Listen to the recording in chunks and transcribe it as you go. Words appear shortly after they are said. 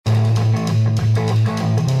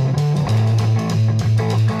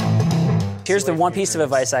Here's the one piece of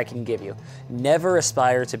advice I can give you. Never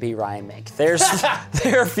aspire to be Ryan Mink. There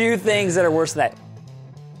are a few things that are worse than that.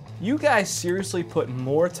 You guys seriously put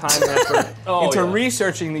more time and effort into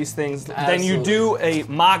researching these things than you do a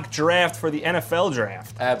mock draft for the NFL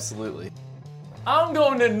draft. Absolutely. I'm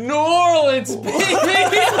going to New Orleans, baby!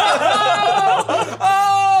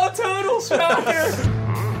 oh, total shocker!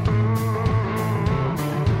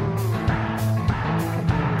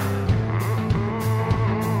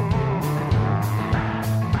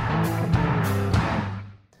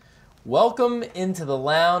 Welcome into the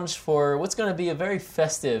lounge for what's going to be a very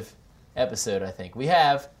festive episode, I think. We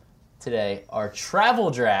have today our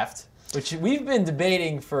travel draft, which we've been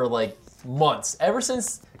debating for like months. Ever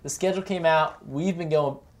since the schedule came out, we've been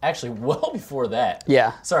going, actually well before that.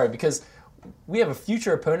 Yeah. Sorry, because we have a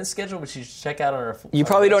future opponent schedule, which you should check out on our You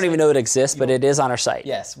probably don't even know it exists, but it is on our site.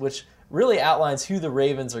 Yes, which really outlines who the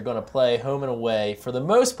Ravens are going to play home and away for the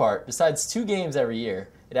most part. Besides 2 games every year,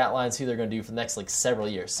 it outlines who they're going to do for the next like several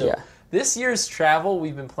years. So this year's travel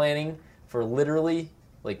we've been planning for literally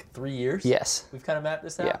like 3 years. Yes. We've kind of mapped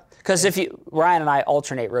this out. Yeah. Because Ryan and I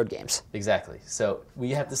alternate road games. Exactly. So we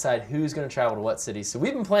have to decide who's going to travel to what city. So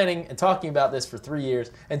we've been planning and talking about this for 3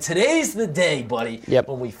 years. And today's the day, buddy,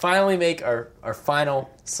 when we finally make our final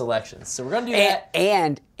selections. So we're going to do that.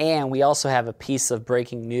 And we also have a piece of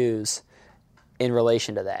breaking news in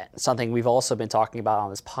relation to that. Something we've also been talking about on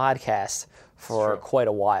this podcast for quite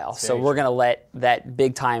a while. So we're going to let that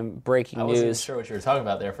big-time breaking news... I wasn't even sure what you were talking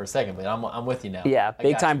about there for a second, but I'm with you now. Yeah,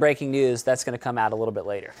 big-time breaking news, that's going to come out a little bit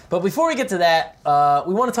later. But before we get to that,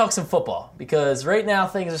 we want to talk some football, because right now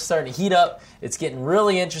things are starting to heat up. It's getting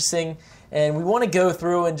really interesting, and we want to go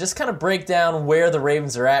through and just kind of break down where the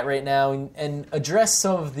Ravens are at right now and address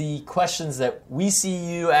some of the questions that we see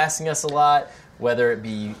you asking us a lot, whether it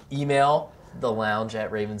be email,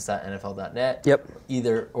 thelounge@ravens.nfl.net.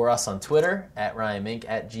 Or us on Twitter, @Ryan Mink,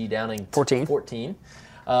 @GDowning14,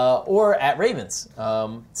 or @Ravens.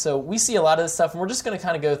 So we see a lot of this stuff, and we're just going to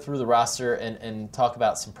kind of go through the roster and talk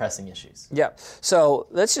about some pressing issues. Yeah. So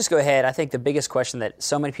let's just go ahead. I think the biggest question that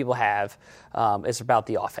so many people have is about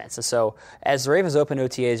the offense. And so as the Ravens open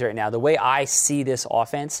OTAs right now, the way I see this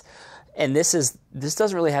offense, and this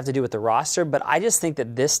doesn't really have to do with the roster, but I just think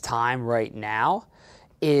that this time right now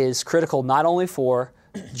is critical not only for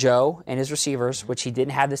Joe and his receivers, which he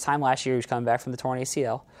didn't have this time last year. He was coming back from the torn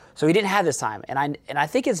ACL. So he didn't have this time. And I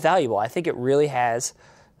think it's valuable. I think it really has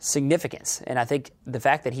significance. And I think the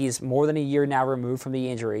fact that he's more than a year now removed from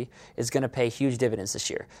the injury is going to pay huge dividends this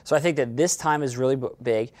year. So I think that this time is really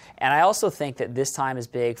big. And I also think that this time is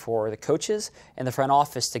big for the coaches and the front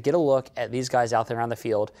office to get a look at these guys out there on the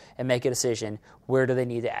field and make a decision. Where do they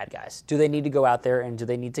need to add guys? Do they need to go out there and do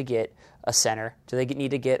they need to get a center? Do they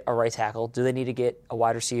need to get a right tackle? Do they need to get a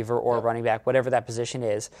wide receiver or a running back, whatever that position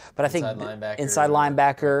is? But I think inside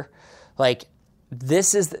linebacker, like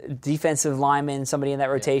this is the defensive lineman, somebody in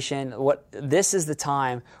that rotation. This is the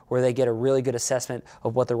time where they get a really good assessment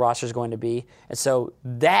of what the roster is going to be. And so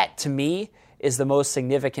that, to me, is the most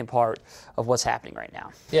significant part of what's happening right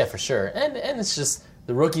now. Yeah, for sure. And it's just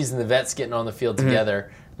the rookies and the vets getting on the field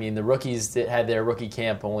together. I mean, the rookies had their rookie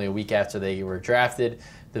camp only a week after they were drafted.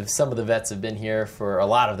 Some of the vets have been here for a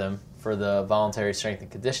lot of them for the voluntary strength and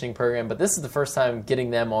conditioning program, but this is the first time getting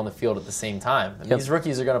them on the field at the same time. And these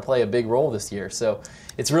rookies are going to play a big role this year, so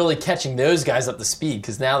it's really catching those guys up to speed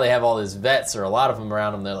because now they have all these vets or a lot of them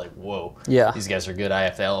around them. They're like, whoa, these guys are good. I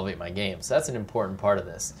have to elevate my game. So that's an important part of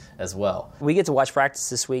this as well. We get to watch practice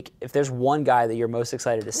this week. If there's one guy that you're most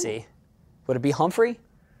excited to see, would it be Humphrey?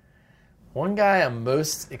 One guy I'm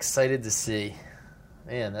most excited to see.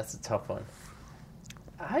 Man, that's a tough one.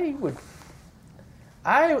 I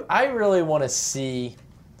really want to see.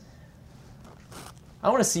 I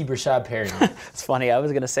want to see Breshad Perriman. It's funny. I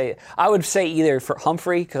would say either for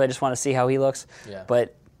Humphrey because I just want to see how he looks. Yeah.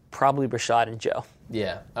 But probably Breshad and Joe.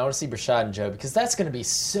 Yeah, I want to see Breshad and Joe because that's going to be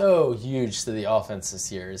so huge to the offense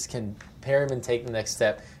this year. Can Perriman take the next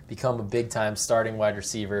step, become a big time starting wide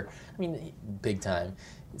receiver? I mean, big time.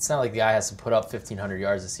 It's not like the guy has to put up 1,500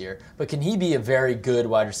 yards this year, but can he be a very good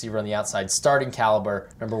wide receiver on the outside, starting caliber,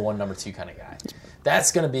 number 1, number 2 kind of guy?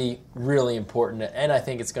 That's going to be really important, and I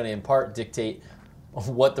think it's going to in part dictate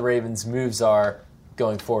what the Ravens' moves are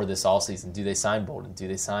going forward this offseason. Do they sign Bolden? Do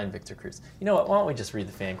they sign Victor Cruz? You know what? Why don't we just read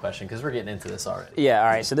the fan question because we're getting into this already. Yeah, all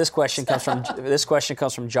right. So this question comes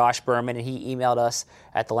from Josh Berman, and he emailed us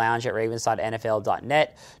at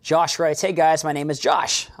thelounge@ravens.nfl.net. Josh writes, "Hey guys, my name is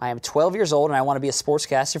Josh. I am 12 years old, and I want to be a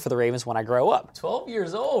sportscaster for the Ravens when I grow up." 12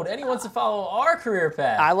 years old, and he wants to follow our career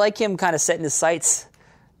path. I like him kind of setting his sights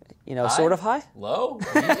Sort of high. Low.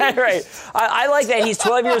 Right. I like that he's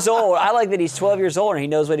 12 years old. I like that he's 12 years old and he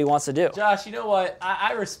knows what he wants to do. Josh, you know what?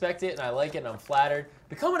 I respect it and I like it and I'm flattered.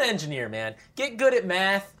 Become an engineer, man. Get good at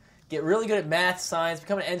math. Get really good at math, science.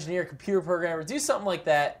 Become an engineer, computer programmer. Do something like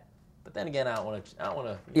that. But then again, I don't want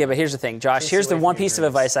to. Yeah, but here's the thing, Josh. Here's the one piece of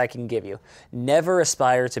advice I can give you: never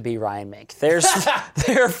aspire to be Ryan Mink. There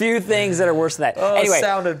are a few things that are worse than that. Oh, anyway,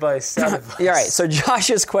 sound advice. All right. So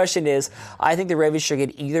Josh's question is: I think the Ravens should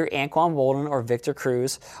get either Anquan Boldin or Victor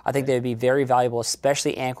Cruz. I think they would be very valuable,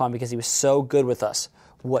 especially Anquan because he was so good with us.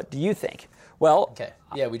 What do you think? Well, okay.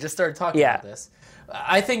 Yeah, we just started talking about this.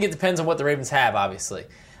 I think it depends on what the Ravens have. Obviously.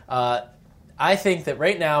 I think that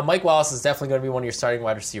right now, Mike Wallace is definitely going to be one of your starting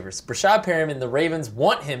wide receivers. Brashad Perriman, the Ravens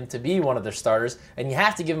want him to be one of their starters, and you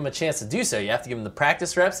have to give him a chance to do so. You have to give him the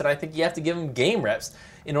practice reps, and I think you have to give him game reps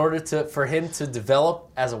in order for him to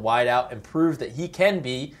develop as a wideout and prove that he can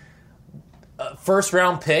be a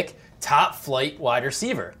first-round pick, top-flight wide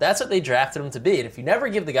receiver. That's what they drafted him to be, and if you never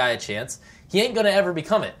give the guy a chance, he ain't going to ever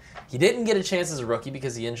become it. He didn't get a chance as a rookie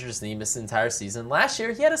because he injured his knee, missed the entire season. Last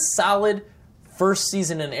year, he had a solid first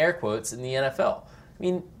season in air quotes in the NFL. I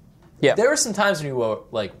mean, there were some times when you were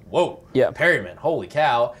like, whoa, Perryman, holy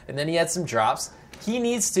cow. And then he had some drops. He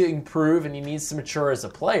needs to improve and he needs to mature as a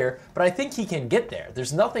player, but I think he can get there.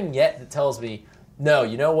 There's nothing yet that tells me, no,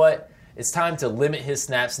 you know what? It's time to limit his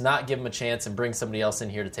snaps, not give him a chance, and bring somebody else in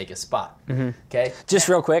here to take his spot. Okay? Just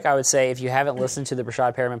real quick, I would say if you haven't listened to the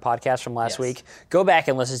Brashad Perriman podcast from last week, go back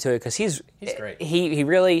and listen to it because he's great. He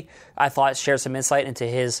really, I thought, shared some insight into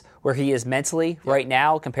where he is mentally right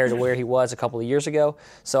now compared to where he was a couple of years ago.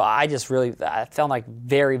 So I felt like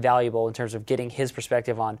very valuable in terms of getting his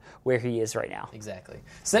perspective on where he is right now. Exactly.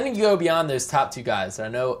 So then you go beyond those top two guys. And I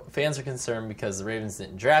know fans are concerned because the Ravens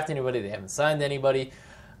didn't draft anybody, they haven't signed anybody.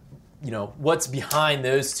 What's behind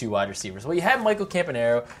those two wide receivers? Well, you have Michael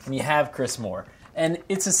Campanaro and you have Chris Moore. And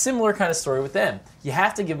it's a similar kind of story with them. You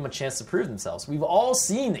have to give them a chance to prove themselves. We've all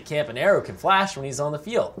seen that Campanaro can flash when he's on the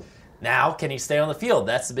field. Now, can he stay on the field?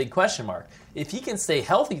 That's the big question mark. If he can stay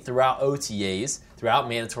healthy throughout OTAs, throughout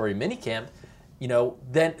mandatory minicamp,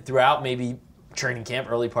 then throughout maybe training camp,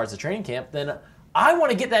 early parts of training camp, then I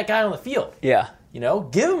want to get that guy on the field. Yeah.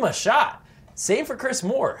 Give him a shot. Same for Chris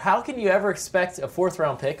Moore. How can you ever expect a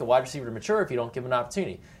fourth-round pick, a wide receiver, to mature if you don't give him an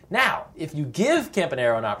opportunity? Now, if you give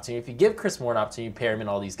Campanaro an opportunity, if you give Chris Moore an opportunity, Perriman,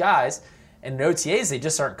 all these guys, and in OTAs they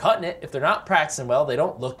just aren't cutting it, if they're not practicing well, they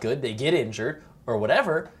don't look good, they get injured, or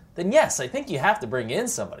whatever, then yes, I think you have to bring in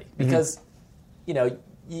somebody. Because,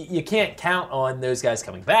 you can't count on those guys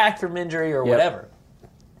coming back from injury or whatever.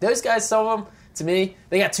 Those guys, some of them, to me,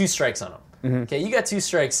 they got 2 strikes on them. Okay, you got 2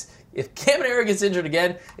 strikes. If Campanaro gets injured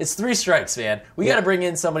again, it's 3 strikes, man. We got to bring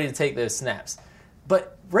in somebody to take those snaps.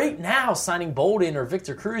 But right now, signing Boldin or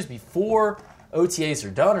Victor Cruz before OTAs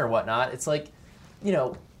are done or whatnot, it's like,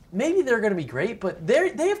 maybe they're going to be great, but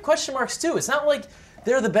they have question marks too. It's not like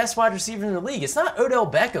they're the best wide receiver in the league. It's not Odell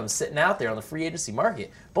Beckham sitting out there on the free agency market.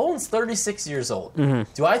 Boldin's 36 years old.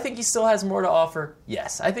 Do I think he still has more to offer?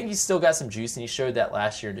 Yes. I think he's still got some juice, and he showed that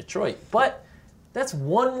last year in Detroit. But that's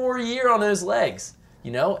 1 more year on those legs.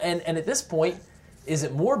 And at this point, is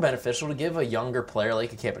it more beneficial to give a younger player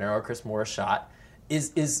like a Campanaro or Chris Moore a shot? Is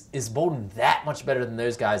Boldin that much better than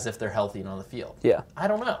those guys if they're healthy and on the field? Yeah. I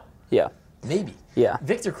don't know. Yeah. Maybe. Yeah.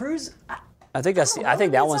 Victor Cruz, I think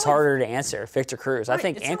that one's harder to answer. Victor Cruz. Right. I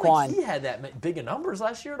think it's Anquan. Not like he had that big of numbers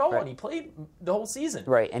last year at all, and he played the whole season.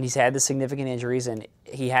 Right, and he's had the significant injuries, and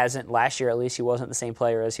he hasn't last year. At least he wasn't the same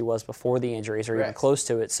player as he was before the injuries, or even close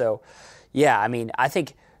to it. So, yeah, I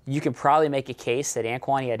think you can probably make a case that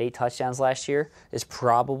Anquan, he had 8 touchdowns last year, is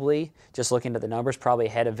probably, just looking at the numbers, probably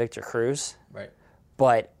ahead of Victor Cruz. Right.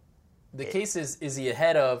 But the case is he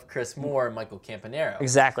ahead of Chris Moore and Michael Campanaro?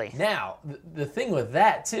 Exactly. Now, the thing with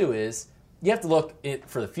that, too, is you have to look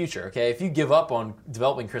for the future, okay? If you give up on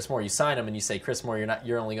developing Chris Moore, you sign him and you say, Chris Moore,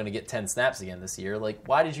 you're only going to get 10 snaps again this year. Like,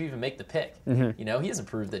 why did you even make the pick? He hasn't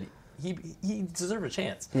proved that he deserved a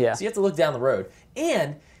chance. Yeah. So you have to look down the road.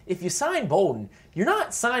 And if you sign Boldin, you're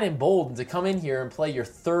not signing Boldin to come in here and play your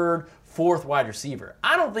 3rd, 4th wide receiver.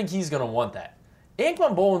 I don't think he's going to want that.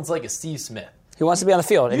 Anquan Boldin's like a Steve Smith. He wants to be on the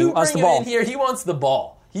field, and he wants the ball. You bring him in here, he wants the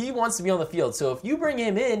ball. He wants to be on the field. So if you bring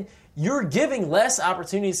him in, you're giving less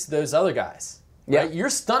opportunities to those other guys. Right? Yeah. You're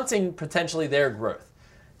stunting potentially their growth.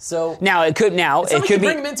 So now it could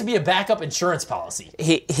bring him in to be a backup insurance policy.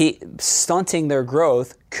 He stunting their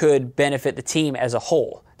growth could benefit the team as a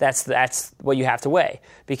whole. That's what you have to weigh,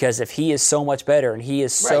 because if he is so much better and he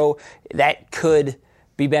is that could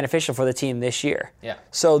be beneficial for the team this year. Yeah.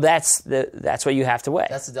 So that's what you have to weigh.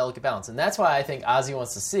 That's the delicate balance, and that's why I think Ozzie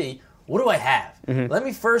wants to see what do I have? Let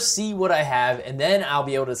me first see what I have, and then I'll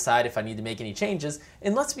be able to decide if I need to make any changes.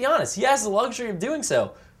 And let's be honest, he has the luxury of doing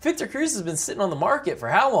so. Victor Cruz has been sitting on the market for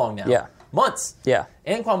how long now? Yeah. Months. Yeah.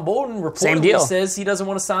 Anquan Boldin reportedly says he doesn't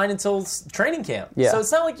want to sign until training camp. Yeah. So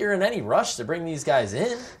it's not like you're in any rush to bring these guys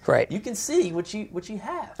in. Right. You can see what you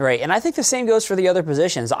have. Right, and I think the same goes for the other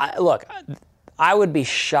positions. I would be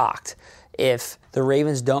shocked if the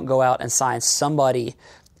Ravens don't go out and sign somebody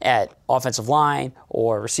at offensive line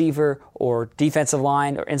or receiver or defensive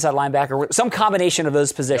line or inside linebacker, some combination of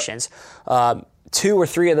those positions, 2 or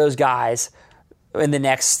 3 of those guys in the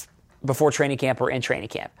next, before training camp or in training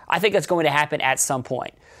camp. I think that's going to happen at some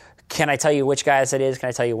point. Can I tell you which guys that is? Can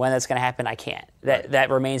I tell you when that's going to happen? I can't. That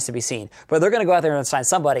remains to be seen. But they're going to go out there and sign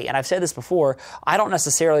somebody. And I've said this before, I don't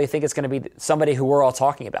necessarily think it's going to be somebody who we're all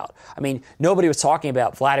talking about. I mean, nobody was talking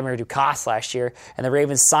about Vladimir Dukas last year, and the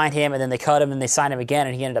Ravens signed him, and then they cut him, and they signed him again,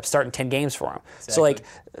 and he ended up starting 10 games for them. Exactly. So,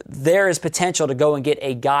 there is potential to go and get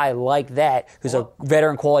a guy like that who's a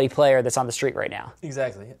veteran quality player that's on the street right now.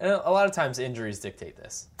 Exactly. And a lot of times injuries dictate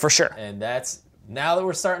this. For sure. And that's, now that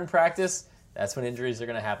we're starting practice, that's when injuries are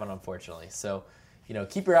going to happen, unfortunately. So,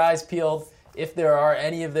 keep your eyes peeled. If there are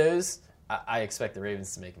any of those, I expect the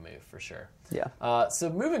Ravens to make a move for sure. Yeah. So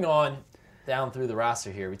moving on down through the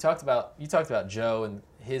roster here, you talked about Joe and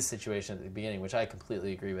his situation at the beginning, which I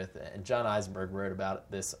completely agree with. And John Eisenberg wrote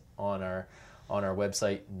about this on our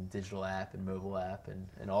website and digital app and mobile app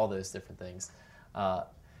and all those different things.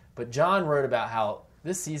 But John wrote about how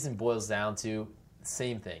this season boils down to the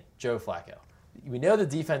same thing: Joe Flacco. We know the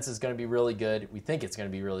defense is going to be really good. We think it's going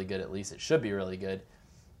to be really good, at least. It should be really good.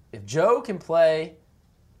 If Joe can play,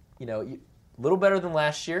 a little better than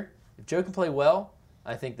last year, if Joe can play well,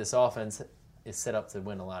 I think this offense is set up to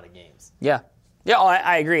win a lot of games. Yeah. Yeah,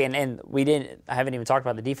 I agree. And I haven't even talked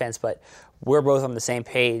about the defense, but we're both on the same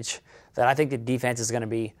page that I think the defense is going to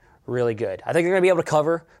be really good. I think they're going to be able to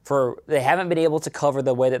cover they haven't been able to cover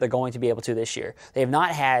the way that they're going to be able to this year. They have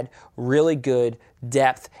not had really good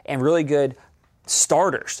depth and really good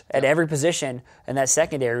starters at every position in that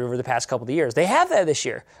secondary over the past couple of years. They have that this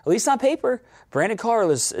year, at least on paper. Brandon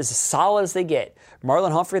Carr is as solid as they get.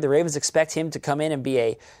 Marlon Humphrey, the Ravens expect him to come in and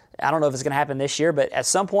be I don't know if it's going to happen this year, but at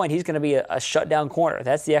some point he's going to be a shutdown corner.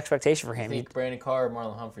 That's the expectation for him. You think Brandon Carr or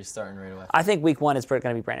Marlon Humphrey starting right away? I think week 1 is going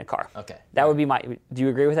to be Brandon Carr. Okay. That would be do you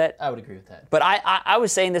agree with that? I would agree with that. But I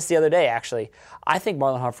was saying this the other day, actually. I think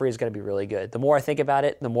Marlon Humphrey is going to be really good. The more I think about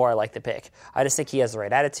it, the more I like the pick. I just think he has the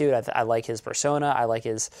right attitude. I like his persona. I like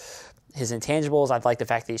his intangibles. I like the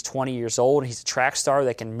fact that he's 20 years old. He's a track star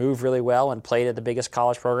that can move really well and played at the biggest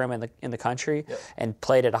college program in the country and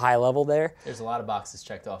played at a high level there. There's a lot of boxes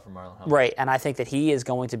checked off for Marlon Humphrey. Right, and I think that he is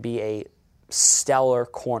going to be a stellar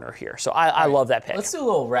corner here. So I love that pick. Let's do a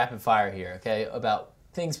little rapid fire here, okay, about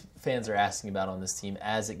things fans are asking about on this team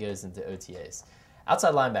as it goes into OTAs.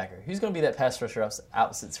 Outside linebacker, who's going to be that pass rusher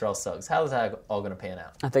opposite Terrell Suggs? How is that all going to pan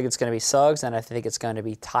out? I think it's going to be Suggs, and I think it's going to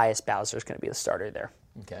be Tyus Bowser is going to be the starter there.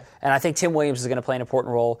 Okay. And I think Tim Williams is going to play an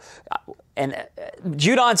important role. And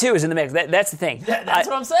Judon, too, is in the mix. That's the thing. That's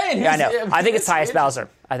what I'm saying. Yeah, I know. I think it's Tyus Bowser.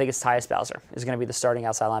 I think it's Tyus Bowser is going to be the starting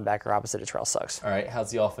outside linebacker opposite of Terrell Suggs. All right.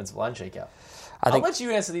 How's the offensive line shake out? I'll let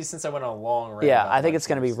you answer these since I went on a long rant. Yeah, I think it's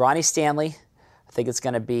going to be Ronnie Stanley. I think it's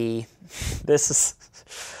going to be I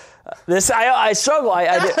struggle.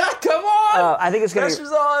 Come on. I think it's going to be.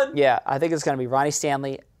 Pressure's on. Yeah, I think it's going to be Ronnie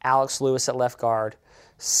Stanley, Alex Lewis at left guard,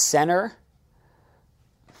 center.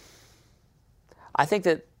 I think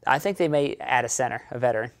they may add a center, a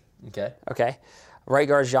veteran. Okay. Right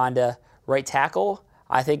guard Jonda. Right tackle,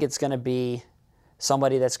 I think it's going to be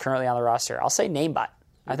somebody that's currently on the roster. I'll say Namebot.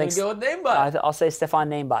 I think go with Namebot. I'll say Stephon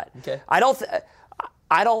Namebot. Okay. I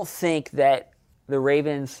don't think that the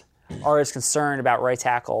Ravens are as concerned about right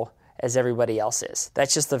tackle as everybody else is.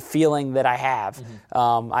 That's just the feeling that I have.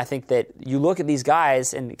 Mm-hmm. I think that you look at these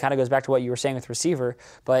guys, and it kind of goes back to what you were saying with receiver,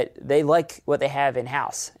 but they like what they have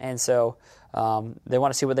in-house. And so they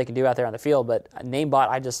want to see what they can do out there on the field. But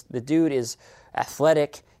Namebot, the dude is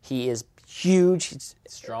athletic. He is huge. He's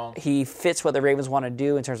strong. He fits what the Ravens want to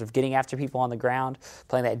do in terms of getting after people on the ground,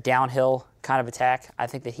 playing that downhill kind of attack. I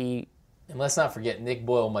think that he... And let's not forget, Nick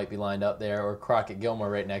Boyle might be lined up there, or Crockett Gilmore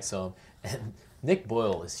right next to him. And Nick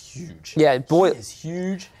Boyle is huge. Yeah, Boyle is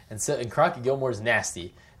huge, and Crockett Gilmore is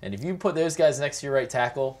nasty. And if you put those guys next to your right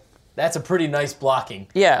tackle, that's a pretty nice blocking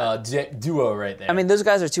duo right there. I mean, those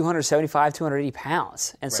guys are 275, 280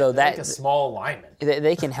 pounds. And so they're like a small lineman.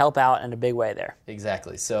 They can help out in a big way there.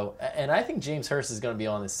 Exactly. So, and I think James Hurst is going to be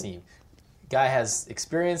on this team. Guy has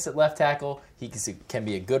experience at left tackle. He can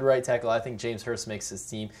be a good right tackle. I think James Hurst makes his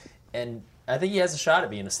team. And I think he has a shot at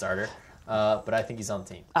being a starter. but I think he's on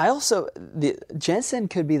the team. Jensen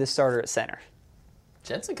could be the starter at center.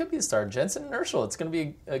 Jensen could be the starter. Jensen and Urschel, it's going to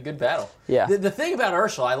be a good battle. Yeah. The thing about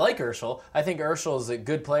Urschel, I like Urschel. I think Urschel is a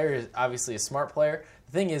good player, he's obviously a smart player.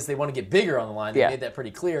 The thing is, they want to get bigger on the line. They made that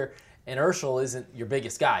pretty clear. And Urschel isn't your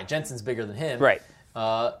biggest guy. Jensen's bigger than him. Right.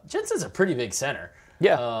 Jensen's a pretty big center.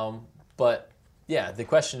 Yeah. But, yeah, the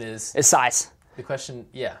question is... It's size. The question,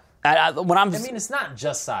 yeah. I mean, it's not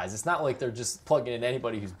just size. It's not like they're just plugging in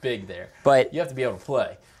anybody who's big there. But you have to be able to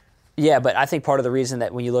play. Yeah, but I think part of the reason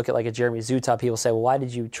that when you look at like a Jeremy Zutah, people say, well, why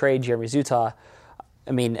did you trade Jeremy Zutah?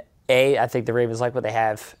 I mean, I think the Ravens like what they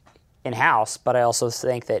have in-house, but I also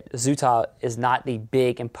think that Zutah is not the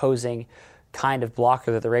big, imposing kind of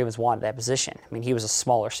blocker that the Ravens wanted at that position. I mean, he was a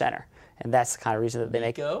smaller center, and that's the kind of reason that they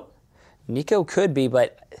make it. Nico could be,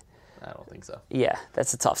 but... I don't think so. Yeah,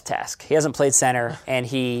 that's a tough task. He hasn't played center, and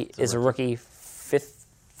he is a rookie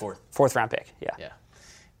fourth round pick. Yeah.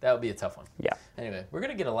 That would be a tough one. Yeah. Anyway, we're going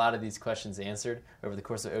to get a lot of these questions answered over the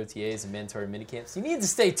course of OTAs and mandatory minicamps. You need to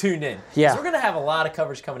stay tuned in. Yeah. We're going to have a lot of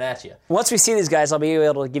coverage coming at you. Once we see these guys, I'll be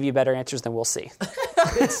able to give you better answers than we'll see.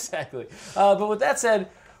 Exactly. But with that said,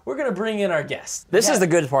 we're going to bring in our guest. This is the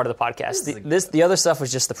good part of the podcast. The other stuff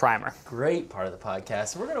was just the primer. Great part of the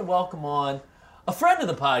podcast. We're going to welcome on a friend of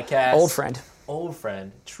the podcast. Old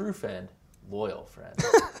friend, true friend, loyal friend.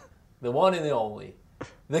 The one and the only,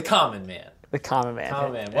 the Common Man. The Common Man.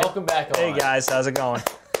 Common Man. Welcome back on. Hey, guys. How's it going?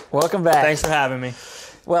 Welcome back. Thanks for having me.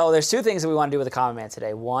 Well, there's two things that we want to do with the Common Man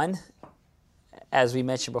today. One, as we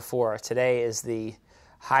mentioned before, today is the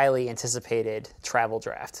highly anticipated travel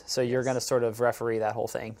draft. So you're going to sort of referee that whole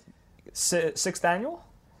thing. Sixth annual?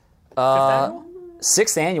 Fifth annual?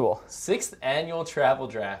 Sixth annual. Sixth annual travel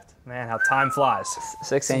draft. Man, how time flies.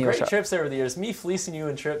 Sixth annual. Great trips over the years. Me fleecing you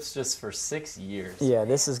in trips just for 6 years. Yeah,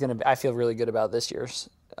 this is going to be, I feel really good about this year's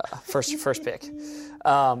first pick.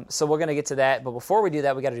 So we're going to get to that. But before we do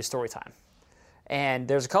that, we got to do story time. And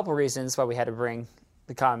there's a couple reasons why we had to bring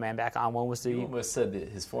the Common Man back on. One was You almost said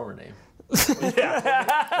his former name.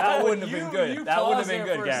 That wouldn't have been good. That wouldn't have been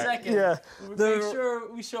good, Garrett. Yeah. Make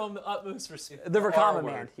sure we show him the utmost respect. The Common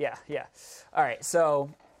Man. Yeah. All right,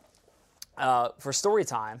 so for story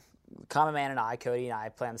time, Common Man and I, Cody and I,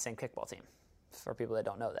 play on the same kickball team, for people that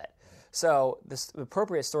don't know that. So the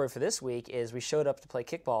appropriate story for this week is we showed up to play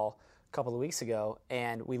kickball a couple of weeks ago,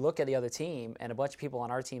 and we look at the other team, and a bunch of people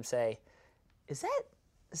on our team say, is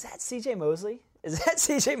that C.J. Mosley? Is that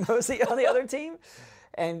C.J. Mosley on the other team?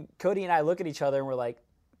 And Cody and I look at each other, and we're like,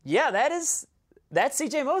 yeah, that's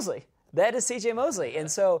C.J. Mosley. That is C.J. Mosley. And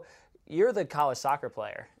so you're the college soccer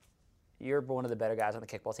player. You're one of the better guys on the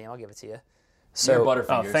kickball team. I'll give it to you. So, you're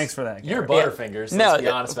Butterfingers. Oh, thanks for that, Garrett. You're Butterfingers. No, let's be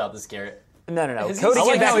honest about this, Garrett. No. Cody I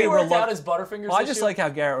like how he worked out his Butterfingers. Well, I just like how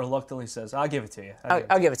Garrett reluctantly says, "I'll give it to you."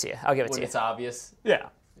 I'll give it to you. When it's obvious. Yeah.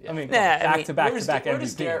 I mean, back to back Where MVP.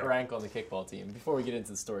 does Garrett rank on the kickball team? Before we get into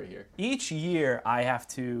the story here, each year I have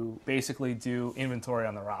to basically do inventory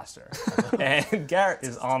on the roster, and Garrett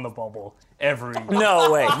is on the bubble every year.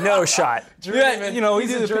 No way, no shot. Yeah, we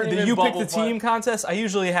do the You Pick the Team contest. I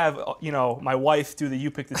usually have my wife do the You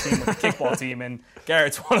Pick the Team with the kickball team, and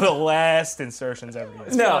Garrett's one of the last insertions every year.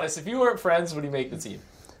 Let's be honest, if you weren't friends, would he make the team?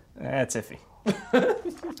 That's iffy.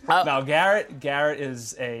 No, Garrett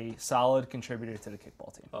is a solid contributor to the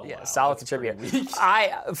kickball team. Oh, wow. Solid contributor.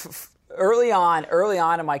 Early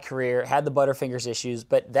on in my career, had the Butterfingers issues,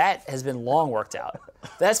 but that has been long worked out.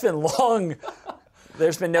 That's been long.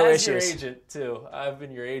 There's been no issues. As your agent too. I've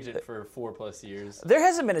been your agent for 4+ years. There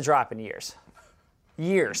hasn't been a drop in years. I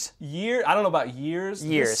don't know about years.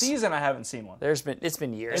 This season I haven't seen one. It's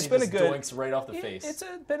been years. It's been a good doinks right off the face. It's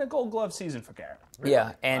been a Gold Glove season for Garrett. Really?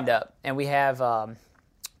 Yeah, and we have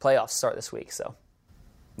playoffs start this week, so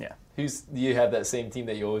yeah. Do you have that same team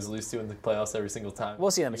that you always lose to in the playoffs every single time? We'll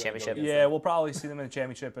see them in the championship. Yeah, we'll probably see them in the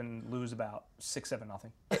championship and lose about 6-7-0.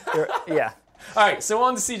 Yeah. All right, so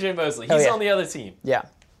on to C.J. Mosley. He's on the other team. Yeah.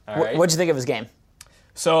 All right. What'd you think of his game?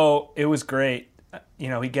 So it was great.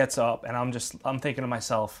 He gets up, and I'm thinking to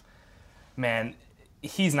myself, man,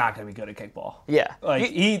 he's not going to be good at kickball. Yeah. Like,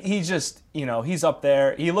 he just, he's up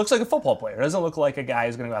there. He looks like a football player. Doesn't look like a guy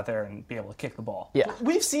who's going to go out there and be able to kick the ball. Yeah.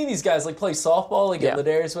 We've seen these guys play softball, at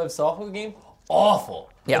Ladarius Webb softball game.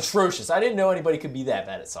 Awful. Yeah. Atrocious. I didn't know anybody could be that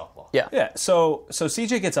bad at softball. Yeah. Yeah. So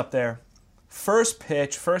CJ gets up there, first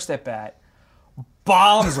pitch, first at bat,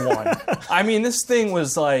 bombs one. I mean, this thing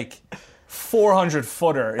was like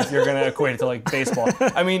 400-footer if you're going to equate it to like baseball.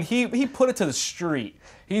 I mean, he put it to the street.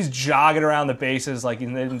 He's jogging around the bases like he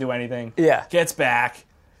didn't do anything. Yeah. Gets back.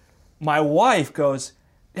 My wife goes,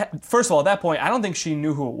 first of all, at that point, I don't think she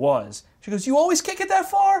knew who it was. She goes, "You always kick it that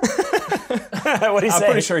far?" What'd he say? I'm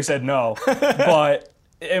pretty sure he said no. But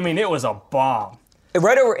I mean, it was a bomb.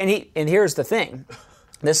 Right over, and here's the thing.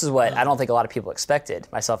 This is what I don't think a lot of people expected,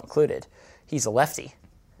 myself included. He's a lefty.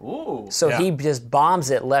 Ooh. So he just bombs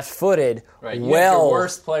it left-footed. Right. You Well, have your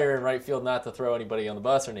worst player in right field not to throw anybody on the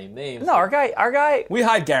bus or name names. no, our guy. We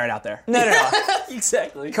hide Garrett out there. No.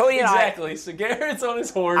 Exactly. Cody and exactly. So Garrett's on his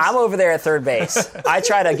horse. I'm over there at third base. I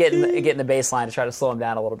try to get in the baseline to try to slow him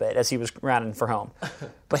down a little bit as he was rounding for home,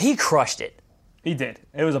 but he crushed it. He did.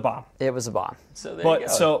 It was a bomb. It was a bomb. So there you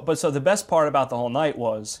go. So the best part about the whole night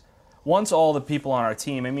was once all the people on our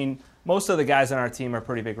team. I mean, most of the guys on our team are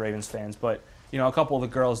pretty big Ravens fans, but a couple of the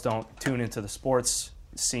girls don't tune into the sports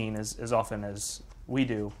scene as often as we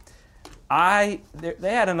do. They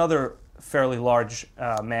had another fairly large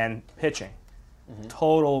man pitching. Mm-hmm.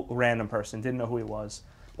 Total random person. Didn't know who he was.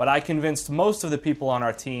 But I convinced most of the people on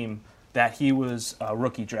our team that he was a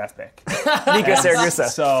rookie draft pick. Nico Saragusa.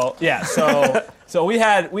 So we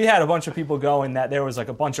had a bunch of people going that there was like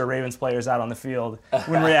a bunch of Ravens players out on the field.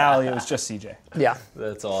 When in reality, it was just CJ. Yeah.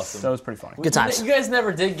 That's awesome. So it was pretty funny. Good times. You guys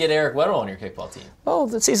never did get Eric Weddle on your kickball team. Oh,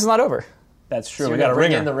 the season's not over. That's true. So we you're got a gonna bring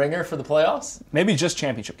ringer. in the ringer for the playoffs? Maybe just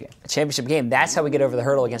championship game. A championship game. That's how we get over the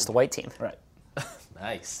hurdle against the white team. Right.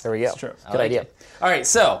 Nice. There we go. That's true. Good idea. All right,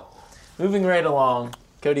 so moving right along,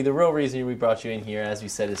 Cody, the real reason we brought you in here, as we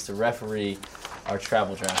said, is to referee our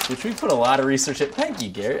travel draft, which we put a lot of research in. Thank you,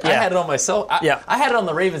 Garrett. I Yeah. had it on myself. Yeah. I had it on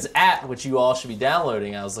the Ravens app, which you all should be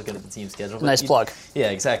downloading. I was looking at the team schedule. but Nice plug. Yeah,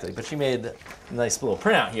 exactly. But you made a nice little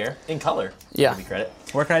printout here in color. Yeah. Give me credit.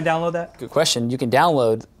 Where can I download that? Good question. You can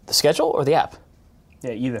download the schedule or the app.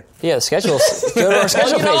 Yeah, either. Yeah, the schedule. Go to our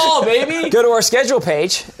schedule Plug it all, page. baby. Go to our schedule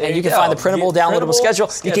page, and you you can go. find the printable, Get downloadable printable schedule.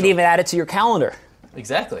 You schedule. can even add it to your calendar.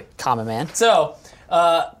 Exactly. Common man. So,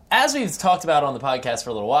 as we've talked about on the podcast for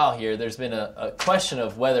a little while here, there's been a question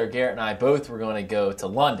of whether Garrett and I both were going to go to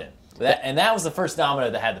London. That was the first domino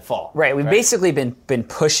that had to fall. Right. We've basically been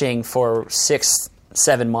pushing for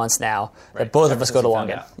 6-7 months now that both of us go to Ever since we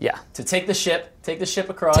London. found out. Yeah. To take the ship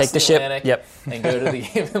across Take the the ship, Atlantic, yep. and go to the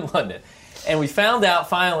game in London. And we found out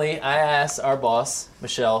finally. I asked our boss,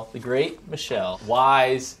 Michelle, the great Michelle,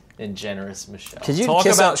 wise and generous Michelle. Could you Talk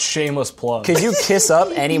kiss about up? shameless plug. Could you kiss up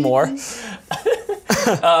anymore?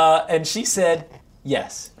 And she said,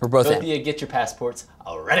 yes. We're both in. of you get your passports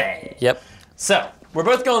already. Yep. So, we're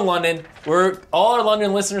both going to London. We're all our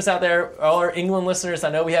London listeners out there, all our England listeners, I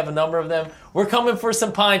know we have a number of them. We're coming for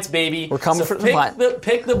some pints, baby. We're coming for some pints.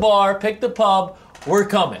 Pick the bar, pick the pub. We're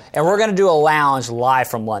coming. And we're going to do a lounge live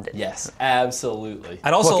from London. Yes, absolutely.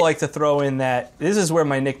 I'd also Book it. like to throw in that this is where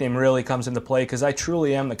my nickname really comes into play because I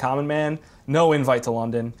truly am the common man. No invite to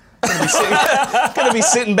London. Gonna be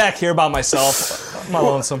sitting back here by myself. I'm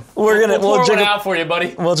lonesome. We'll We'll drink one out for you,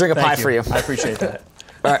 buddy. We'll drink a pint for you. I appreciate that.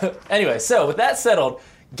 All right. Anyway, so with that settled,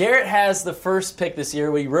 Garrett has the first pick this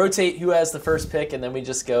year. We rotate who has the first pick, and then we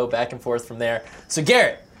just go back and forth from there. So,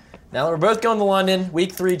 Garrett, now that we're both going to London,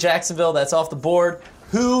 week 3, Jacksonville, that's off the board.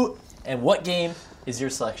 Who and what game is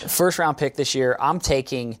your selection? First round pick this year, I'm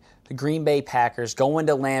taking the Green Bay Packers going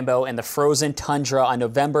to Lambeau in the frozen tundra on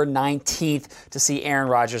November 19th to see Aaron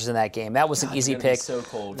Rodgers in that game. That was an easy It's gonna be pick. so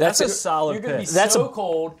cold. That's a solid You're going to be pick. That's so a-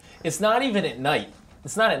 cold. It's not even at night.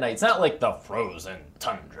 It's not at night. It's not like the frozen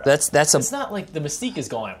tundra. That's a It's not like the mystique is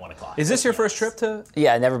going at 1 o'clock. Is this your first trip to?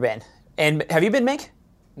 yeah, never been. And have you been, Mink?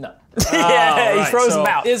 No. Yeah, he right, froze so- him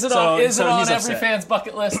out. Is it So- on so every he's upset. fan's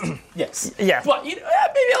bucket list? Yes. Yeah. But maybe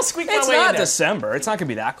I'll squeak It's my way in not there. December. It's not gonna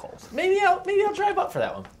be that cold. Maybe I'll drive up for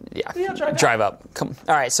that one. Yeah, Maybe I'll drive drive up. Come.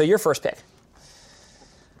 All right, so your first pick.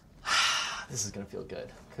 This is gonna feel good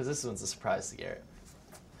because this one's a surprise to Garrett.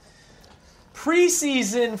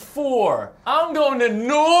 Preseason 4. I'm going to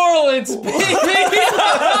New Orleans, baby.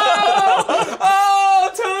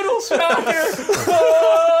 Oh, total shocker.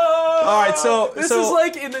 All right, so This so is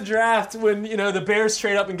like in the draft when the Bears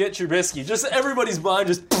trade up and get Trubisky. Just everybody's mind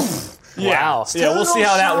just. Wow. yeah, we'll see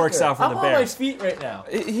how that Total works shocker. out for I'm the on my Bears. feet right now.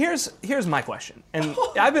 Here's my question, and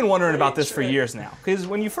I've been wondering about this for years now. Because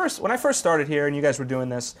when I first started here and you guys were doing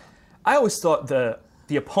this, I always thought the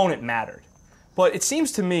opponent mattered. But it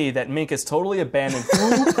seems to me that Mink has totally abandoned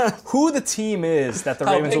who the team is that the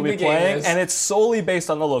How Ravens will big be the game playing, is. and it's solely based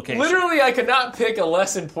on the location. Literally, I could not pick a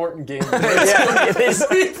less important game than this. It's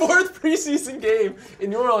the 4th preseason game in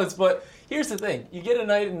New Orleans. But here's the thing. You get a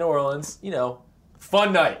night in New Orleans,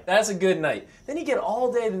 fun night. That's a good night. Then you get all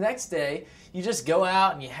day the next day. You just go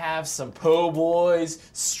out and you have some po' boys,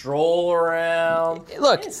 stroll around.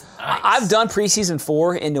 Look, It's nice. I've done preseason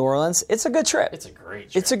 4 in New Orleans. It's a good trip. It's a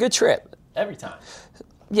great trip. It's a good trip. Every time.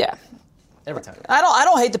 Yeah. Every time. I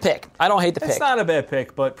don't hate the pick. I don't hate the It's pick. not a bad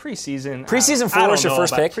pick, but preseason. Preseason I 4 don't is your know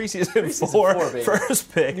first about pick? Preseason Preseason 4, 4, baby. first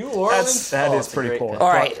pick. New Orleans? That Oh, is it's a pretty great poor. pick. All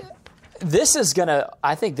right.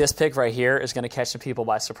 I think this pick right here is gonna catch some people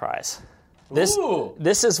by surprise. This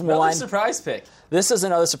is Another one surprise pick. This is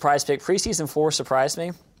another surprise pick. Preseason 4 surprised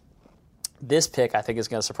me. This pick, I think, is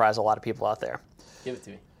going to surprise a lot of people out there. Give it to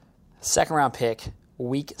me. Second round pick,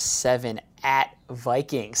 week 7 at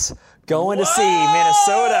Vikings. Going to see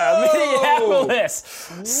Minnesota, Minneapolis.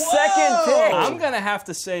 Second pick. I'm going to have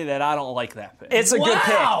to say that I don't like that pick. It's a good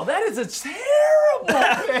pick. Wow, that is a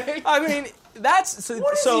terrible pick. I mean, that's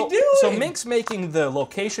What is so. he doing? So Mink's making the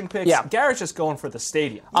location picks. Yeah. Garrett's just going for the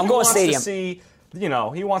stadium. I'm going stadium. To see,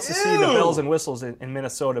 he wants to see the bells and whistles in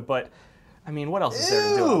Minnesota. But I mean, what else is there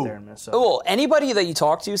to do out there in Minnesota? Well, anybody that you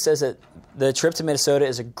talk to says that the trip to Minnesota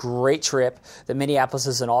is a great trip, that Minneapolis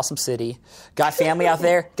is an awesome city. Got family out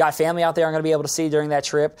there. I'm going to be able to see during that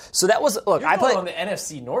trip. So that was, look, You're I going played on the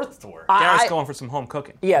NFC North tour. Garrett's going for some home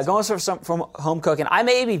cooking. Yeah, going for some from home cooking. I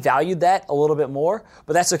maybe valued that a little bit more,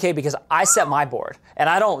 but that's okay because I set my board and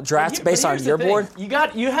I don't draft based on your board. You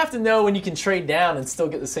have to know when you can trade down and still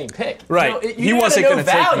get the same pick. Right. You He wasn't going to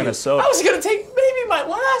take Minnesota. I was going to take maybe my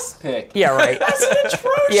last pick. Yeah, right. That's an atrocious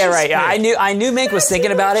Yeah, right. pick. I knew Mink was That's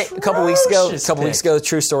thinking an about it a couple weeks ago. atrocious pick.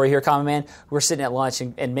 True story here, Common Man. We're sitting at lunch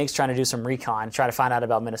and Mink's trying to do some recon, trying to find out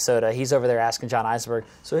about Minnesota. He's over there asking John Eisenberg,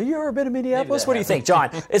 so have you ever been to Minneapolis? that What do you think, John?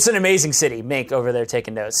 It's an amazing city. Mink over there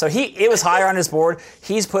taking notes. So it was higher on his board.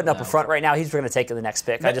 He's putting up a front right now. He's going to take the next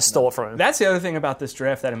pick. I just stole it from him. That's the other thing about this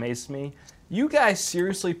draft that amazes me. You guys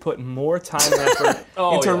seriously put more time and effort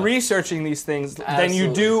into researching these things than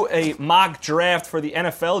you do a mock draft for the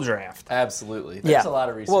NFL draft. Absolutely. There's a lot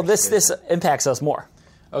of research. Well, this impacts us more.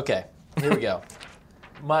 Okay, here we go.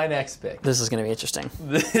 My next pick. This is going to be interesting.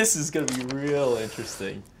 This is going to be real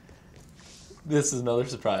interesting. This is another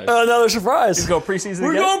surprise. Another surprise. You go preseason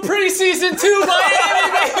We're again? going preseason 2,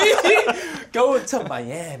 Miami, baby! Going to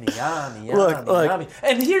Miami. Look.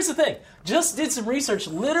 And here's the thing. Just did some research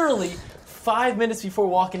literally 5 minutes before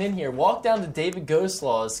walking in here. Walk down to David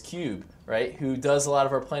Goslaw's Cube, right, who does a lot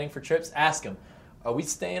of our planning for trips. Ask him, are we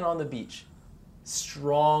staying on the beach?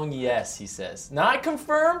 Strong yes, he says. Not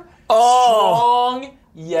confirmed. Strong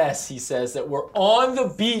yes, he says, that we're on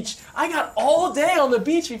the beach. I got all day on the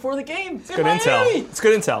beach before the game. It's Good intel. It's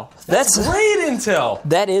good intel. That's great intel.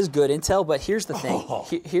 That is good intel, but here's the thing.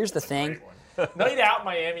 Here's the thing. Night out in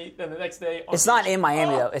Miami, then the next day. It's not in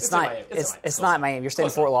Miami though. It's not. It's not in Miami. You're staying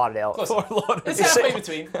in Fort Lauderdale. It's halfway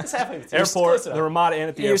between. It's halfway between. Airport, the Ramada Inn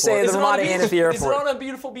at the You're airport. saying the Ramada Inn at the airport. Is it on a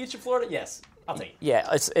beautiful beach in Florida? Yes, I'll take it. Yeah,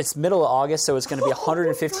 it's middle of August, so it's going to be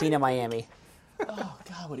 115 in Miami. Oh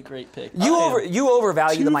God, what a Thursday night. You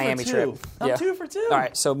overvalue the 2 Miami for 2. trip. I'm Yeah. 2 for 2. All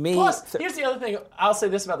right, so me. Plus, here's the other thing. I'll say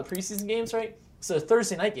this about the preseason games, right? So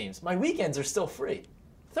Thursday night games. My weekends are still free.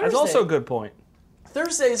 That's also a good point.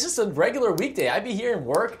 Thursday is just a regular weekday. I'd be here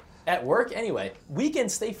at work anyway.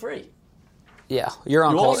 Weekends stay free. Yeah, you're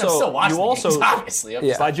on You call. also- I'm still watching you the also- games, obviously. I'm Yeah.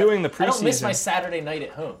 just- By doing the preseason, I don't miss my Saturday night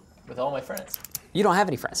at home with all my friends. You don't have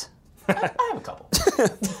any friends. I have a couple.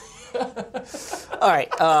 All right,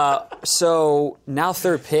 so now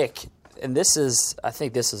third pick, and I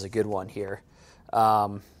think this is a good one here.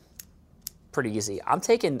 Pretty easy.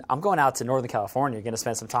 I'm going out to Northern California. Going to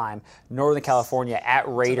spend some time. Northern California at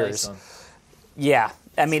Raiders. Nice one. Yeah.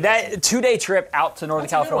 I mean, that 2-day trip out to Northern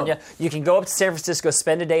That's a good California. one. You can go up to San Francisco,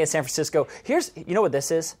 spend a day in San Francisco. You know what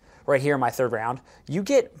this is? Right here in my third round. You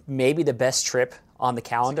get maybe the best trip on the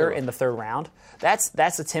calendar in the third round. That's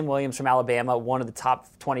the Tim Williams from Alabama, one of the top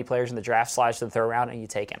 20 players in the draft, slides to the third round, and you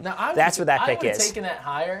take him. That's what that pick I would is. have taken that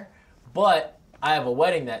higher, but I have a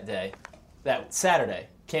wedding that day, that Saturday.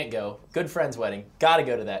 Can't go. Good friend's wedding. Got to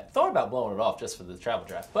go to that. Thought about blowing it off just for the travel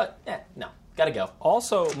draft, but no. Got to go.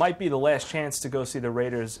 also might be the last chance to go see the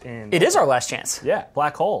Raiders in. It is our last chance. Yeah,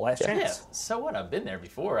 Black Hole, last Yeah, chance. so what? I've been there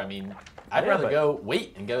before. I mean, I'd Yeah, rather but- go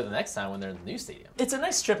wait and go the next time when they're in the new stadium. It's a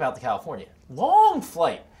nice trip out to California. Long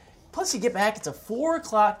flight. Plus, you get back. It's a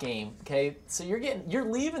 4:00 game. Okay, so you're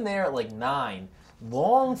leaving there at like 9.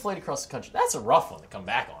 Long flight across the country. That's a rough one to come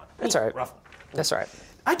back on. That's all right. Rough one. That's all right.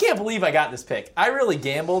 I can't believe I got this pick. I really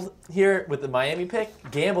gambled here with the Miami pick.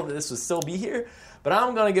 Gambled that this would still be here. But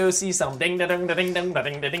I'm gonna go see some ding ding ding ding ding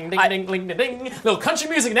ding ding ding ding ding ding little country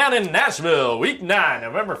music down in Nashville, week 9,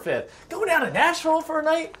 November 5th. Go down to Nashville for a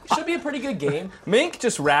night. Should be a pretty good game. Mink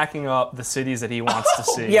just racking up the cities that he wants to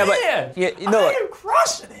see. Yeah, but- Man, yeah, you know I am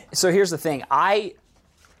crushing it. So here's the thing. I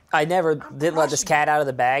never did let this cat out of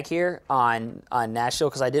the bag here on Nashville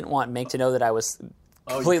because I didn't want Mink to know that I was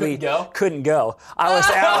completely couldn't go. I was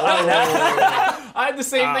out. I had the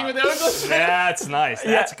same thing with Oakland. That's nice.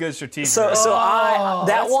 That's good strategic. So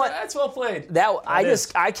That's well played.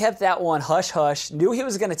 I kept that one hush hush. Knew he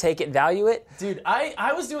was going to take it, value it. Dude,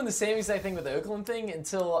 I was doing the same exact thing with the Oakland thing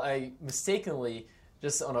until I mistakenly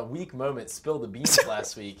just on a weak moment, spilled the beans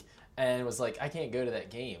last week and was like, I can't go to that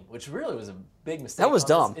game, which really was a big mistake. That was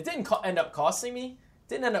dumb. It didn't end up costing me.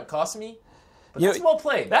 But You that's know, well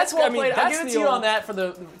played. That's well played. I'll that's give it the to you old- on that for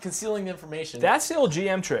the concealing the information. That's the old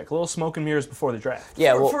GM trick, little smoke and mirrors before the draft.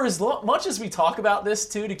 Yeah, well, for as much as we talk about this,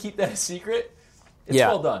 too, to keep that a secret, it's yeah,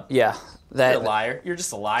 well done. Yeah, You're a liar. You're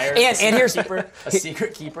just a liar. And here's a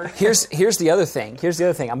secret keeper. Here's the other thing.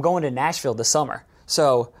 I'm going to Nashville this summer,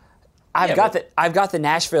 so I've got the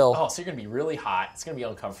Nashville. Oh, so you're gonna be really hot. It's gonna be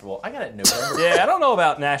uncomfortable. I got it in November. Yeah, I don't know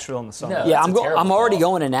about Nashville in the summer. No. Yeah, That's a terrible I'm already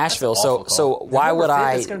call. going to Nashville, That's an awful so call. why would November 5th,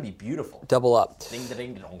 I It's gonna be beautiful. double up? Ding, ding,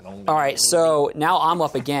 ding, dong, All right, so now I'm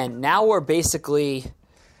up again. Now we're basically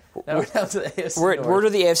now we're down to the AFC we're North. to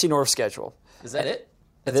the AFC North schedule. Is that it?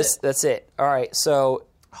 That's it. All right, so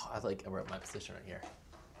Oh, I wrote my position right here.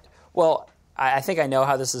 well, I think I know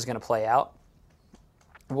how this is going to play out.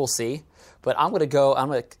 We'll see, but I'm going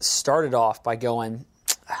to start it off by going.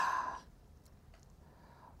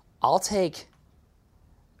 I'll take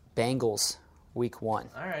Bengals week 1.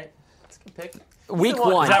 All right, that's a good pick. Week You know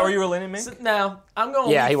what? 1. Is that where you were leaning, me? No, I'm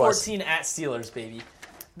going Yeah, he week was. 14 at Steelers, baby.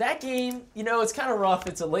 That game, it's kind of rough.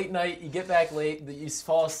 It's a late night. You get back late. You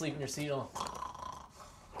fall asleep in your seat.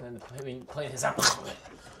 And playing his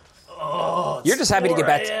Oh, You're just happy to get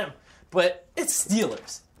back to- 4 a.m. But it's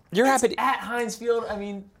Steelers. You're happy to, At Heinz Field,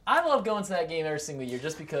 I love going to that game every single year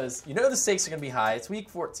just because the stakes are going to be high. It's week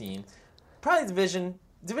 14. Probably division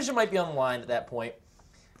might be on the line at that point.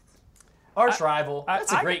 Arch rival.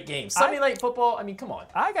 That's a great game. Sunday night football, come on.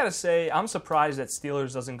 I gotta say, I'm surprised that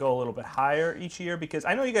Steelers doesn't go a little bit higher each year because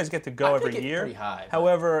I know you guys get to go I every think it's year. pretty high, but-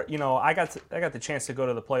 However, I got the chance to go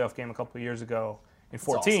to the playoff game a couple of years ago in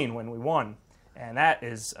 14 awesome. when we won, and that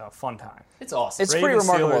is a fun time. It's awesome. It's pretty Ravens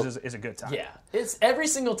remarkable. Steelers is a good time. Yeah, it's every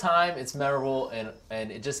single time. It's memorable and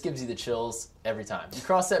it just gives you the chills every time. You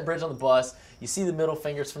cross that bridge on the bus, you see the middle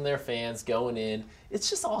fingers from their fans going in. It's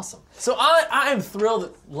just awesome. So I am thrilled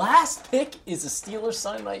that last pick is a Steelers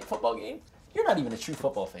Sunday night football game. You're not even a true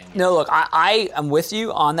football fan yet. No, look, I am with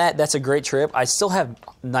you on that. That's a great trip. I still have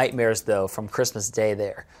nightmares though from Christmas Day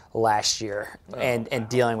there last year and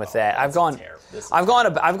dealing with that. I've gone. terrible.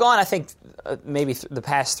 I think maybe the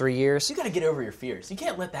past 3 years. You got to get over your fears. You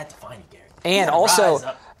can't let that define you, Gary. And You gotta rise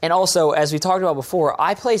up. also, as we talked about before,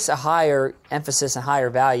 I place a higher emphasis and higher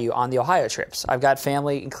value on the Ohio trips. I've got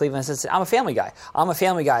family in Cleveland. I'm a family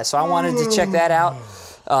guy, so I wanted to check that out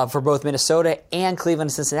for both Minnesota and Cleveland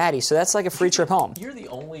and Cincinnati. So that's like a free trip home. You're the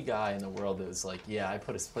only guy in the world that was like, I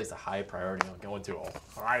place a high priority on going to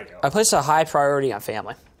Ohio. I place a high priority on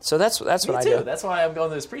family. So that's what Me I too. do. That's why I'm going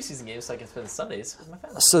to those preseason games so I can spend Sundays with my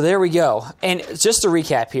family. So there we go. And just to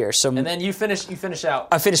recap here. So And then you finish out.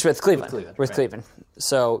 I finished with Cleveland. With Cleveland, right.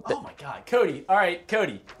 So Oh my God, Cody! All right,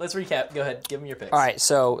 Cody. Let's recap. Go ahead. Give them your picks. all right.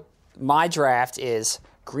 So my draft is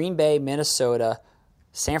Green Bay, Minnesota,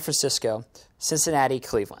 San Francisco, Cincinnati,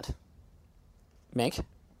 Cleveland. Mink?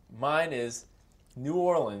 Mine is New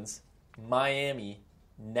Orleans, Miami,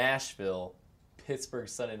 Nashville, Pittsburgh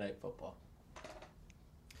Sunday Night Football.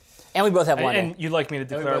 And we both have one. And you'd like me to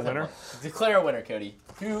And we declare a both have winner? one. Declare a winner, Cody.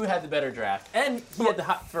 Who had the better draft? And he had the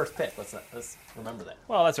first pick. Let's remember that.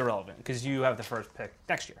 Well, that's irrelevant because you have the first pick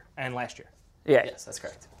next year and last year. Yeah. Yes, that's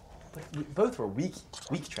correct. But both were weak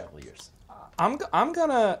travel years. I'm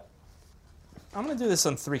gonna do this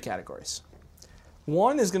on 3 categories.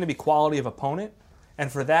 One is going to be quality of opponent,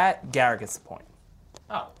 and for that, Garrett gets the point.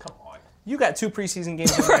 Oh, come on. You got 2 preseason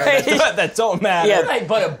games in there Right. that don't matter. Yeah. Right,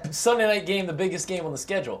 but a Sunday night game, the biggest game on the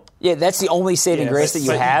schedule. Yeah, that's the only saving Yeah, grace but- that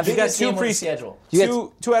you but have. you got Biggest 2 game on the pre schedule.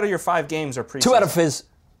 You two out of your 5 games are preseason. 2 out of his.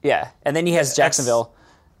 Yeah. And then he has Jacksonville.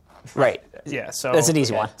 Right. Yeah, so That's an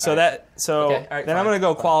easy Okay. one. So Okay, all then right, I'm fine, going to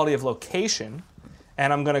go fine. quality of location,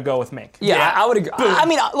 and I'm going to go with Mink. Yeah, I would agree. I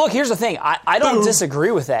mean, look, here's the thing. I don't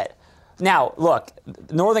disagree with that. Now, look,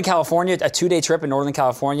 Northern California, a 2-day trip in Northern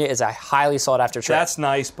California is a highly sought-after trip. That's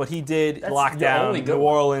nice, but he did lock the only down good New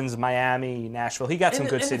one. Orleans, Miami, Nashville. He got some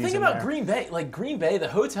good and cities the thing in about there. Green Bay, the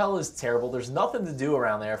hotel is terrible. There's nothing to do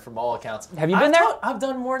around there from all accounts. Have you been there? I've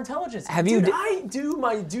done more intelligence. Have you Dude, d- I do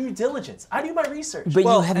my due diligence. I do my research. but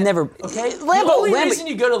you have never. Okay, the Lambeau. only reason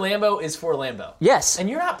you go to Lambeau is for Lambeau. Yes. And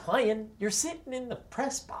you're not playing. You're sitting in the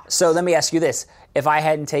press box. So let me ask you this: if I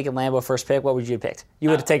hadn't taken Lambeau first pick, what would you have picked? You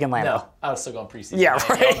would have taken Lambeau. No, I was still going preseason. Yeah,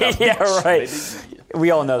 Miami, right. Yeah, right.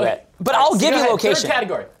 We all know that. But I'll give go you ahead. location. Third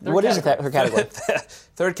category. What is it? Her category.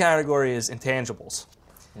 Third category is intangibles.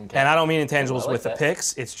 And I don't mean intangibles I like with that. the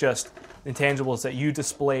picks. It's just intangibles that you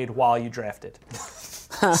displayed while you drafted.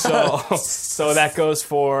 so that goes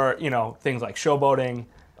for, things like showboating,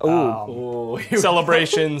 Ooh,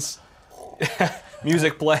 celebrations.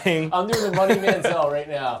 music playing. I'm doing the Money Manziel right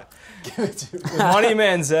now. Give it to me. Money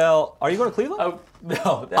Manziel. Are you going to Cleveland? Oh,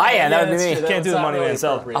 no. I am. That would be me. That Can't was do the not Money really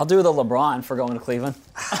Manziel. appropriate. I'll do the LeBron for going to Cleveland.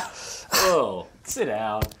 Oh, sit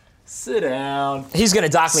down. Sit down. He's going to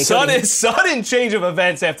dock me. Cody. Sudden change of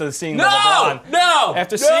events after seeing the No! LeBron. No!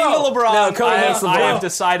 After seeing the LeBron, No, Cody hates I LeBron. have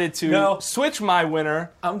decided to No. switch my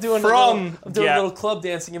winner. I'm doing from a little club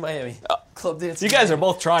dancing in Miami. Club dancing. You guys are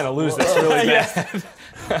both trying to lose this really bad.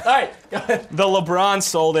 All right. Go ahead. The LeBron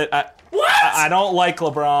sold it. What? I don't like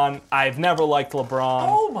LeBron. I've never liked LeBron.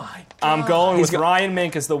 Oh, my God. I'm going with Ryan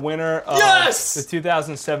Mink as the winner of Yes! the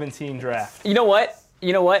 2017 draft. You know what?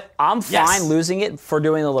 I'm fine Yes. losing it for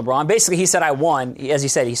doing the LeBron. Basically, he said I won. As he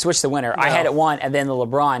said, he switched the winner. I had it won, and then the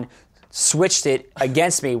LeBron switched it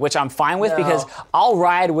against me, which I'm fine with because I'll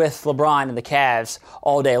ride with LeBron and the Cavs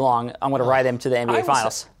all day long. I'm going to ride them to the NBA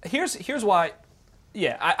Finals. Here's why.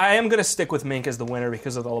 Yeah, I am going to stick with Mink as the winner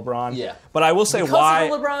because of the LeBron. Yeah. But I will say Because why. of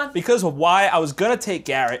the LeBron? Because of why I was going to take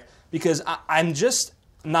Garrett because I'm just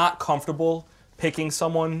not comfortable picking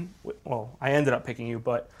someone. Well, I ended up picking you,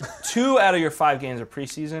 but 2 out of your 5 games are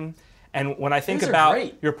preseason. And when I think Those are about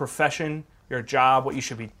great. your profession, your job, what you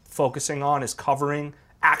should be focusing on is covering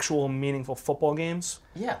actual meaningful football games.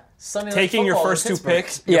 Yeah. Sunday Night Taking your Football in first 2 Pittsburgh.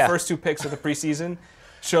 picks, Yeah. your first 2 picks of the preseason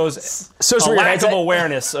shows So a where your lack head's of at?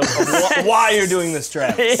 awareness of why you're doing this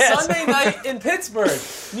draft. Yes. Sunday night in Pittsburgh.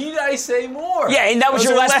 Need I say more? Yeah, and that was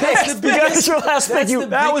Those your are last pick. last That was your last pick. That's You,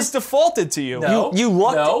 That was defaulted to you. No. You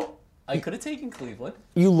looked- No. I could have taken Cleveland.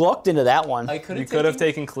 you looked into that one. I could You have could have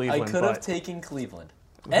taken Cleveland. I could have but taken Cleveland.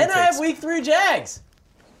 And I have week 3 Jags.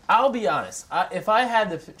 I'll be honest. If I had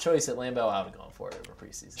the choice at Lambeau, I would have gone for it over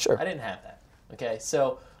preseason. Sure. I didn't have that. Okay,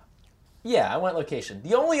 so yeah, I went location.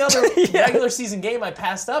 The only other regular season game I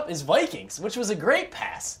passed up is Vikings, which was a great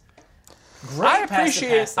pass. Great pass to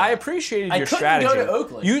pass that. I appreciated I your couldn't strategy. go to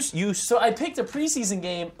Oakland. You So I picked a preseason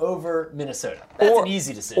game over Minnesota. That's an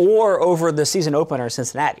easy decision. Or over the season opener in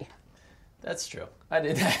Cincinnati. That's true. I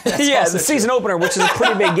did that. That's Yeah, also the season opener, which is a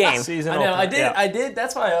pretty big game. season I know. opener, I did. yeah. I did.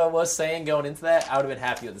 That's why I was saying going into that, I would have been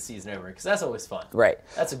happy with the season over because that's always fun. Right.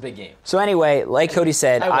 That's a big game. So anyway, like Cody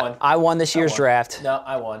said, I won. I won this year's won. draft, No,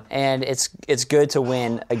 I won. and it's good to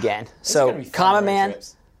win again. It's gonna So, be fun Common road Man,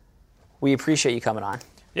 trips. we appreciate you coming on.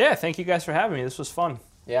 Yeah, thank you guys for having me. This was fun.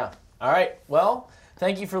 Yeah. All right. Well,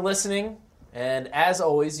 thank you for listening. And as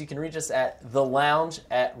always, you can reach us at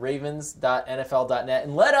thelounge@ravens.nfl.net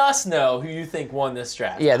and let us know who you think won this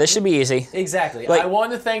draft. Yeah, this should be easy. Exactly. Like- I won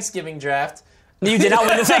the Thanksgiving draft. You did not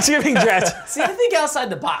win the Thanksgiving draft. See, I think outside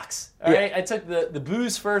the box. All Yeah. right. I took the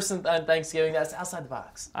booze first on Thanksgiving. That's outside the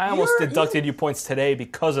box. I almost deducted you points today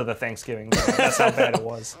because of the Thanksgiving game. That's how bad it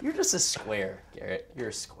was. You're just a square, Garrett. You're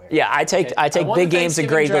a square. Yeah, I take I won big the games in Thanksgiving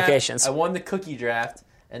great draft, locations. I won the cookie draft,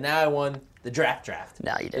 and now I won the draft.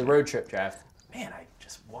 No, you The didn't. road trip draft. Man, I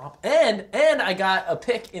just womp. And I got a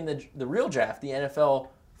pick in the real draft, the NFL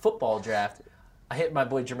football draft. I hit my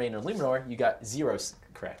boy Jermaine Limnor. You got 0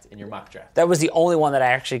 correct in your mock draft. That was the only one that I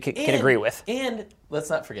actually can agree with. And let's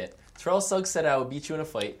not forget, Terrell Suggs said I would beat you in a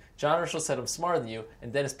fight. John Urschel said I'm smarter than you,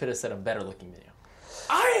 and Dennis Pitta said I'm better looking than you.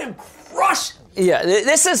 I am crushed. Yeah,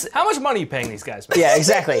 this is. How much money are you paying these guys, man? Yeah,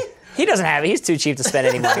 exactly. He doesn't have it. He's too cheap to spend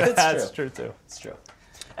any money. That's true, too. It's true.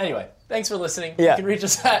 Anyway, thanks for listening. Yeah. You can reach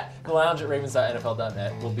us at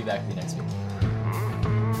thelounge@ravens.nfl.net. We'll be back with you next week.